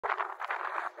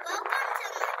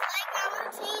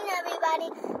routine, everybody.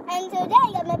 And today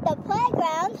I'm at the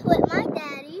playground with my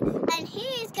daddy, and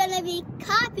he's gonna be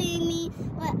copying me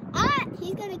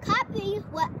he's gonna copy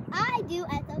what I do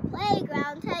at the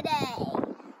playground today.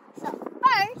 So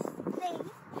first things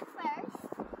first,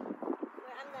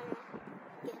 I'm gonna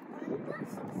get my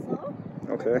glasses. So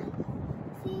okay.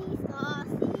 Seesaw,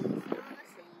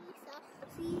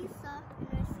 seesaw, and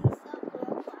a seesaw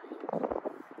glorified.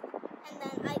 And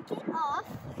then I get off,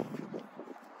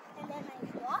 and then I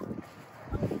walk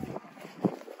over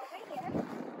here,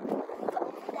 go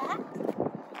that,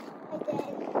 and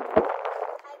then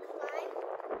I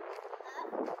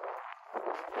climb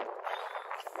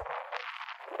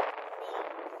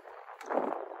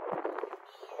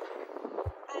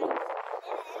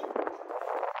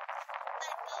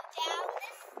up down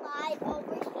this slide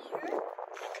over here.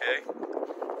 Okay.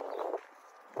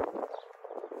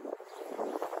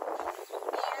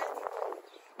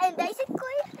 And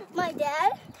basically, my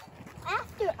dad,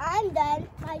 after I'm done,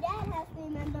 my dad has to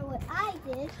remember what I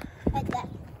did at that,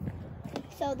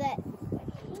 so that when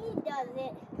he does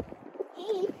it,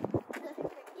 he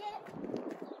doesn't forget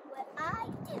what I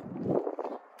do.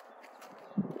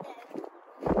 Then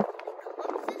I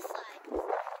come up this side.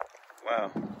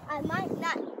 Wow. I might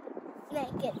not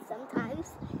make it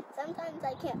sometimes. Sometimes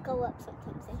I can't go up,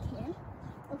 sometimes I can.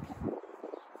 Okay,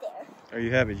 there. There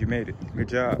you have it. You made it. Good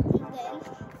job. And then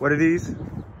What are these?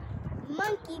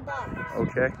 monkey bars.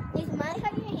 Okay. These might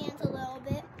hurt your hands a little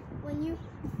bit when you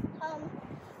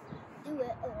do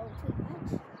it a little too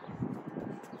much.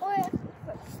 Or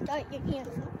start your hands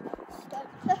start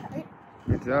to hurt.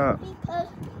 Good job. Because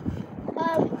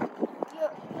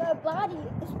your body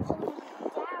is pulling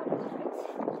downwards.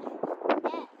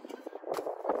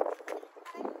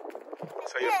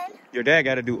 So your dad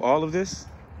got to do all of this?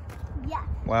 Yeah.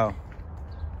 Wow.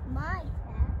 My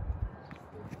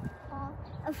dad all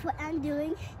of what I'm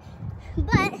doing.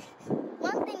 But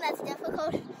one thing that's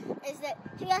difficult is that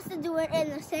he has to do it in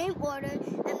the same order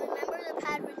and remember the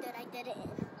pattern that I did it in.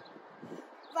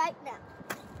 Right now.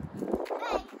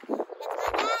 Hey, it's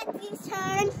my dad's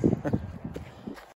turn.